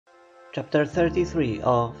Chapter 33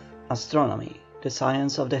 of Astronomy, the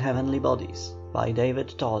Science of the Heavenly Bodies, by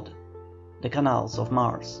David Todd. The Canals of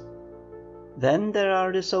Mars. Then there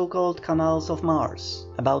are the so-called Canals of Mars,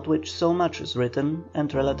 about which so much is written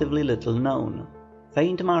and relatively little known.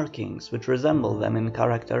 Faint markings which resemble them in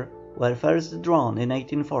character were first drawn in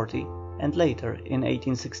 1840 and later in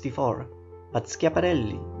 1864, but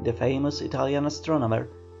Schiaparelli, the famous Italian astronomer,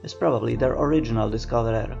 is probably their original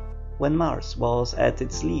discoverer, when Mars was at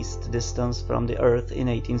its least distance from the Earth in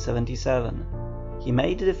 1877. He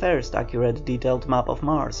made the first accurate detailed map of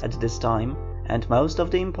Mars at this time, and most of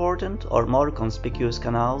the important or more conspicuous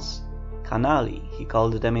canals, canali he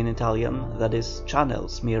called them in Italian, that is,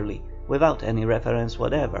 channels merely, without any reference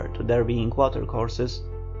whatever to there being watercourses,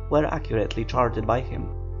 were accurately charted by him.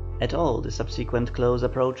 At all the subsequent close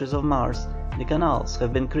approaches of Mars, the canals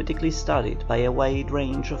have been critically studied by a wide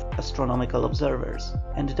range of astronomical observers,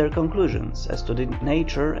 and their conclusions as to the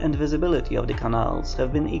nature and visibility of the canals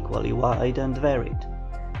have been equally wide and varied.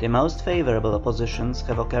 The most favourable oppositions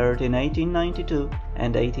have occurred in 1892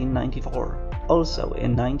 and 1894, also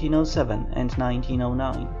in 1907 and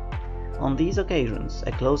 1909. On these occasions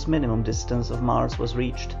a close minimum distance of Mars was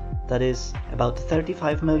reached, that is, about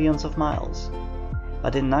 35 millions of miles.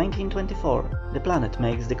 But in 1924 the planet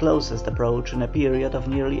makes the closest approach in a period of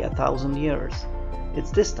nearly 1,000 years. Its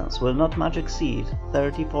distance will not much exceed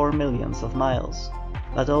 34 millions of miles.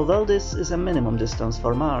 But although this is a minimum distance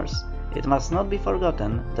for Mars, it must not be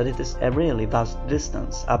forgotten that it is a really vast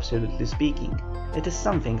distance, absolutely speaking. It is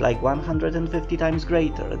something like 150 times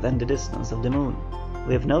greater than the distance of the Moon.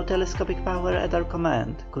 With no telescopic power at our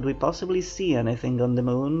command, could we possibly see anything on the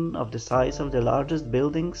Moon of the size of the largest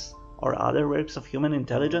buildings or other works of human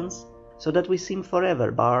intelligence, so that we seem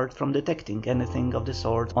forever barred from detecting anything of the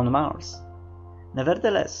sort on Mars?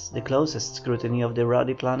 Nevertheless, the closest scrutiny of the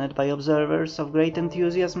ruddy planet by observers of great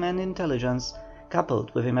enthusiasm and intelligence,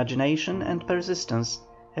 coupled with imagination and persistence,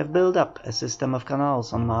 have built up a system of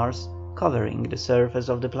canals on Mars, covering the surface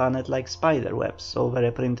of the planet like spider webs over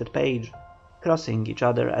a printed page, crossing each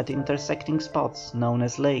other at intersecting spots known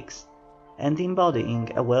as lakes, and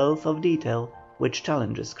embodying a wealth of detail which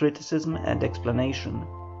challenges criticism and explanation.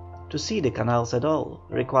 To see the canals at all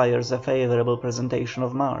requires a favourable presentation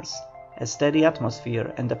of Mars, a steady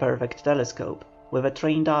atmosphere and a perfect telescope, with a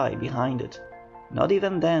trained eye behind it. Not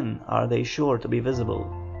even then are they sure to be visible.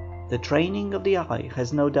 The training of the eye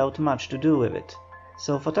has no doubt much to do with it,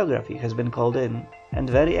 so photography has been called in, and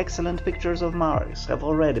very excellent pictures of Mars have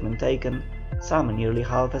already been taken, some nearly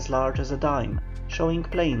half as large as a dime, showing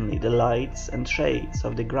plainly the lights and shades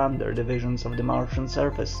of the grander divisions of the Martian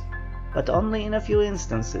surface, but only in a few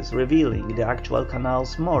instances revealing the actual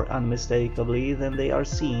canals more unmistakably than they are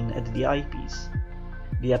seen at the eyepiece.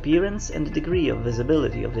 The appearance and degree of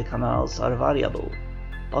visibility of the canals are variable.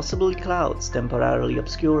 Possibly clouds temporarily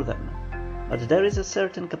obscure them, but there is a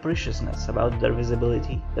certain capriciousness about their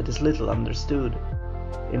visibility that is little understood.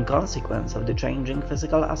 In consequence of the changing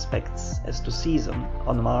physical aspects as to season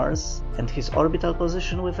on Mars and his orbital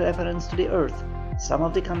position with reference to the Earth, some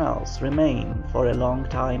of the canals remain for a long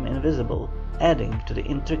time invisible, adding to the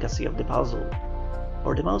intricacy of the puzzle.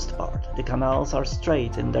 For the most part, the canals are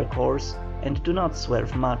straight in their course and do not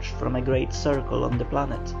swerve much from a great circle on the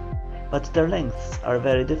planet, but their lengths are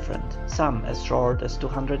very different, some as short as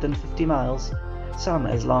 250 miles, some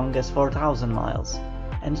as long as 4,000 miles,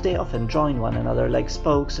 and they often join one another like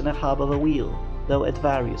spokes in a hub of a wheel, though at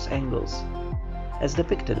various angles. As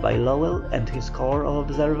depicted by Lowell and his corps of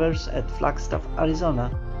observers at Flagstaff,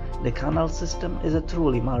 Arizona, the canal system is a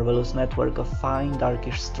truly marvelous network of fine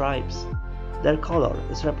darkish stripes. Their colour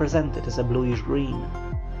is represented as a bluish green.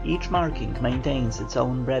 Each marking maintains its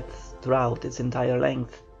own breadth throughout its entire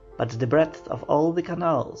length, but the breadth of all the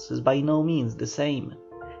canals is by no means the same.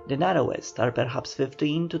 The narrowest are perhaps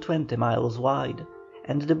 15 to 20 miles wide,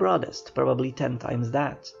 and the broadest probably 10 times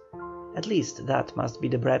that. At least that must be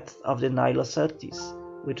the breadth of the Nilocertis,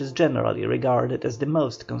 which is generally regarded as the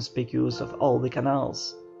most conspicuous of all the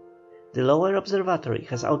canals. The lower observatory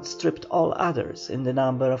has outstripped all others in the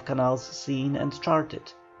number of canals seen and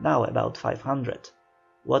charted, now about 500.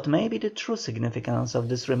 What may be the true significance of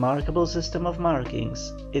this remarkable system of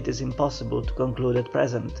markings, it is impossible to conclude at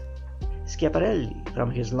present. Schiaparelli,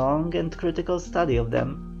 from his long and critical study of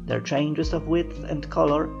them, their changes of width and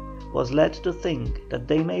colour, was led to think that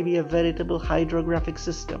they may be a veritable hydrographic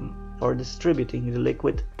system for distributing the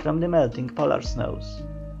liquid from the melting polar snows.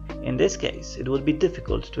 In this case it would be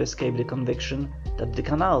difficult to escape the conviction that the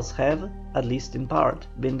canals have, at least in part,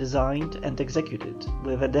 been designed and executed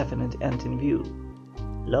with a definite end in view.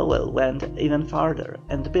 Lowell went even farther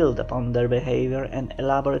and built upon their behaviour an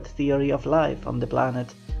elaborate theory of life on the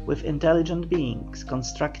planet with intelligent beings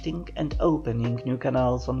constructing and opening new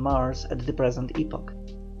canals on Mars at the present epoch.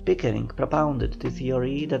 Pickering propounded the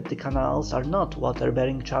theory that the canals are not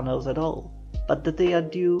water-bearing channels at all, but that they are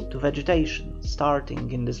due to vegetation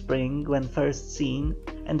starting in the spring when first seen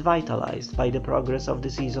and vitalized by the progress of the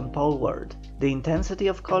season poleward, the intensity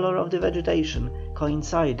of color of the vegetation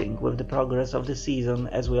coinciding with the progress of the season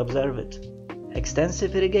as we observe it.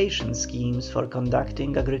 Extensive irrigation schemes for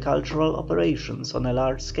conducting agricultural operations on a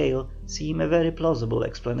large scale seem a very plausible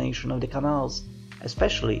explanation of the canals,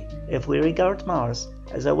 especially if we regard Mars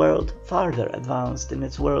as a world farther advanced in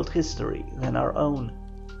its world history than our own.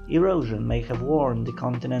 Erosion may have worn the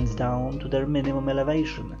continents down to their minimum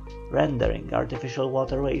elevation, rendering artificial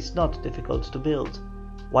waterways not difficult to build,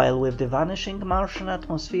 while with the vanishing Martian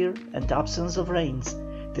atmosphere and absence of rains,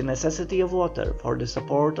 the necessity of water for the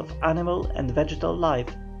support of animal and vegetal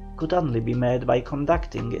life could only be met by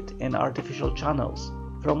conducting it in artificial channels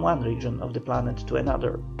from one region of the planet to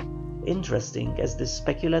another. Interesting as this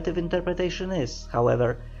speculative interpretation is,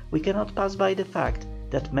 however, we cannot pass by the fact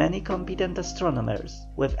that many competent astronomers,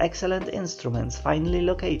 with excellent instruments finely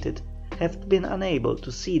located, have been unable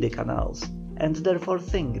to see the canals, and therefore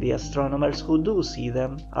think the astronomers who do see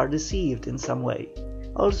them are deceived in some way.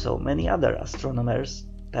 Also, many other astronomers,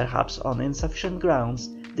 perhaps on insufficient grounds,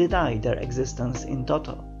 deny their existence in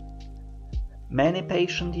toto. Many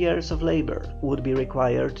patient years of labour would be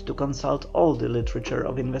required to consult all the literature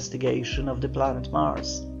of investigation of the planet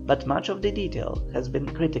Mars, but much of the detail has been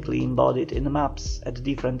critically embodied in maps at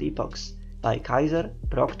different epochs by Kaiser,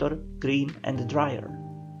 Proctor, Green and Dreyer.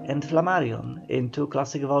 And Flammarion, in 2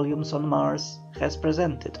 classic volumes on Mars, has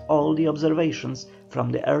presented all the observations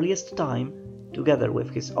from the earliest time, together with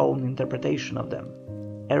his own interpretation of them.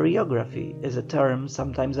 Areography is a term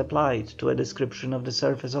sometimes applied to a description of the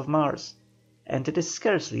surface of Mars, and it is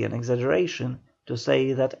scarcely an exaggeration to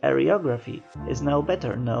say that areography is now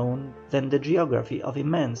better known than the geography of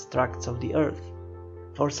immense tracts of the earth.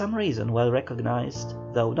 For some reason well recognized,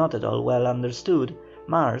 though not at all well understood,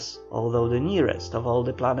 Mars, although the nearest of all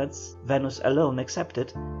the planets, Venus alone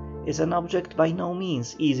excepted, is an object by no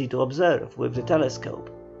means easy to observe with the telescope.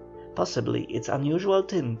 Possibly its unusual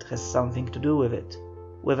tint has something to do with it.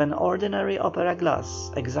 With an ordinary opera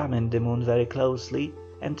glass examine the moon very closely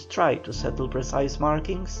and try to settle precise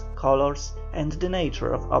markings, colours and the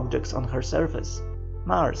nature of objects on her surface.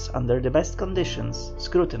 Mars, under the best conditions,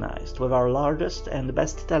 scrutinized with our largest and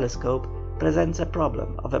best telescope, presents a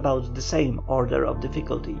problem of about the same order of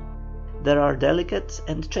difficulty. There are delicate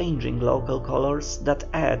and changing local colours that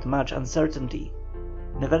add much uncertainty.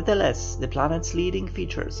 Nevertheless, the planet's leading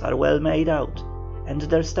features are well made out, and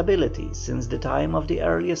their stability since the time of the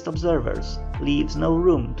earliest observers leaves no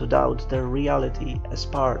room to doubt their reality as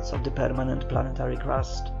parts of the permanent planetary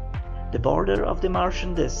crust. The border of the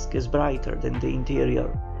Martian disk is brighter than the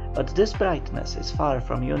interior, but this brightness is far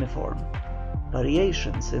from uniform.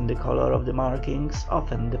 Variations in the color of the markings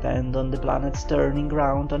often depend on the planet's turning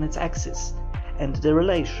round on its axis, and the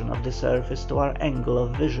relation of the surface to our angle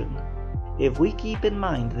of vision. If we keep in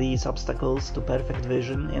mind these obstacles to perfect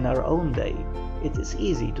vision in our own day, it is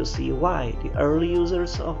easy to see why the early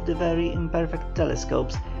users of the very imperfect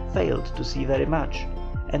telescopes failed to see very much,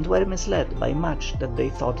 and were misled by much that they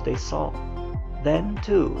thought they saw. Then,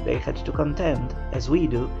 too, they had to contend, as we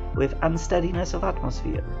do, with unsteadiness of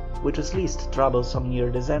atmosphere, which is least troublesome near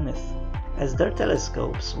the zenith. As their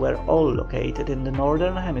telescopes were all located in the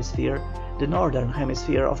northern hemisphere, the northern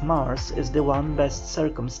hemisphere of Mars is the one best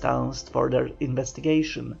circumstanced for their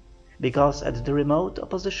investigation, because at the remote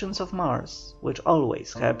oppositions of Mars, which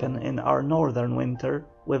always happen in our northern winter,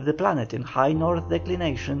 with the planet in high north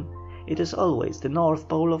declination, it is always the north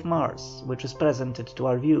pole of Mars which is presented to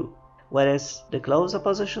our view, whereas the close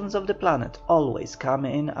oppositions of the planet always come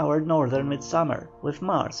in our northern midsummer, with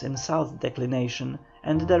Mars in south declination,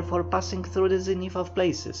 and therefore passing through the zenith of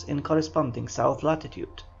places in corresponding south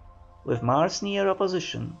latitude. With Mars near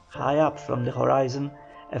opposition, high up from the horizon,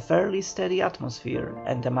 a fairly steady atmosphere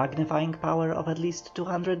and a magnifying power of at least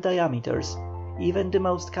 200 diameters, even the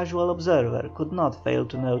most casual observer could not fail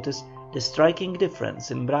to notice the striking difference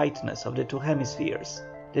in brightness of the two hemispheres,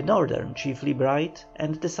 the northern chiefly bright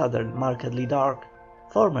and the southern markedly dark.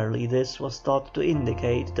 Formerly this was thought to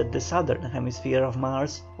indicate that the southern hemisphere of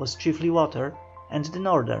Mars was chiefly water, and the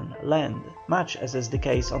northern land, much as is the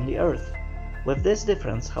case on the earth. With this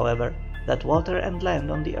difference, however, that water and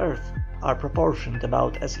land on the earth are proportioned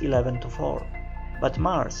about as 11:4. But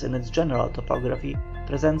Mars in its general topography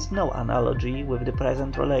presents no analogy with the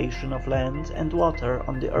present relation of land and water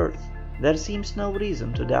on the earth. There seems no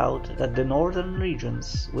reason to doubt that the northern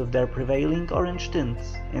regions, with their prevailing orange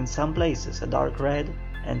tints, in some places a dark red,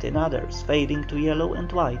 and in others fading to yellow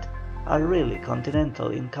and white, are really continental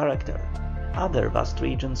in character. Other vast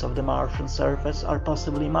regions of the Martian surface are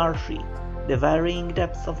possibly marshy, the varying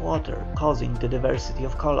depth of water causing the diversity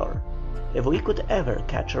of colour. If we could ever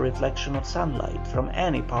catch a reflection of sunlight from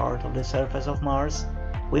any part of the surface of Mars,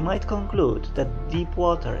 we might conclude that deep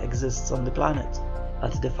water exists on the planet,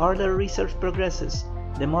 but the farther research progresses,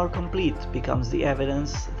 the more complete becomes the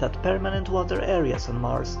evidence that permanent water areas on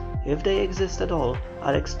Mars, if they exist at all,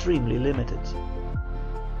 are extremely limited.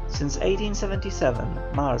 Since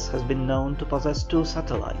 1877, Mars has been known to possess 2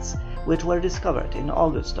 satellites, which were discovered in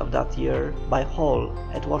August of that year by Hall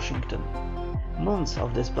at Washington. Moons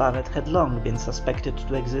of this planet had long been suspected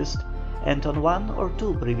to exist, and on 1 or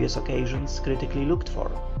 2 previous occasions critically looked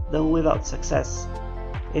for, though without success.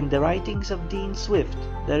 In the writings of Dean Swift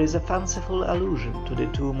there is a fanciful allusion to the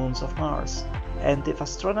 2 moons of Mars, and if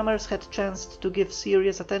astronomers had chanced to give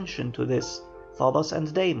serious attention to this, Phobos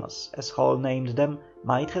and Deimos, as Hall named them,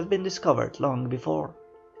 might have been discovered long before.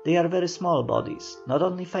 They are very small bodies, not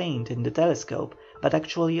only faint in the telescope, but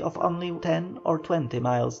actually of only 10 or 20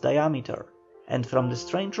 miles diameter, and from the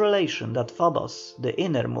strange relation that Phobos, the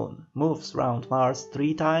inner moon, moves round Mars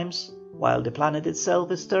 3 times, while the planet itself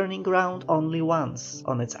is turning round only once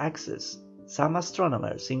on its axis, some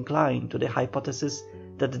astronomers incline to the hypothesis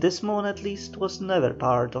that this moon at least was never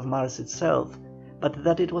part of Mars itself, but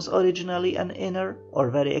that it was originally an inner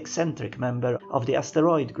or very eccentric member of the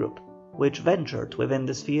asteroid group, which ventured within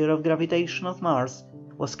the sphere of gravitation of Mars,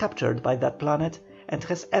 was captured by that planet, and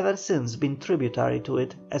has ever since been tributary to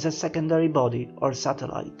it as a secondary body or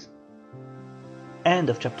satellite. End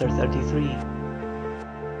of chapter 33.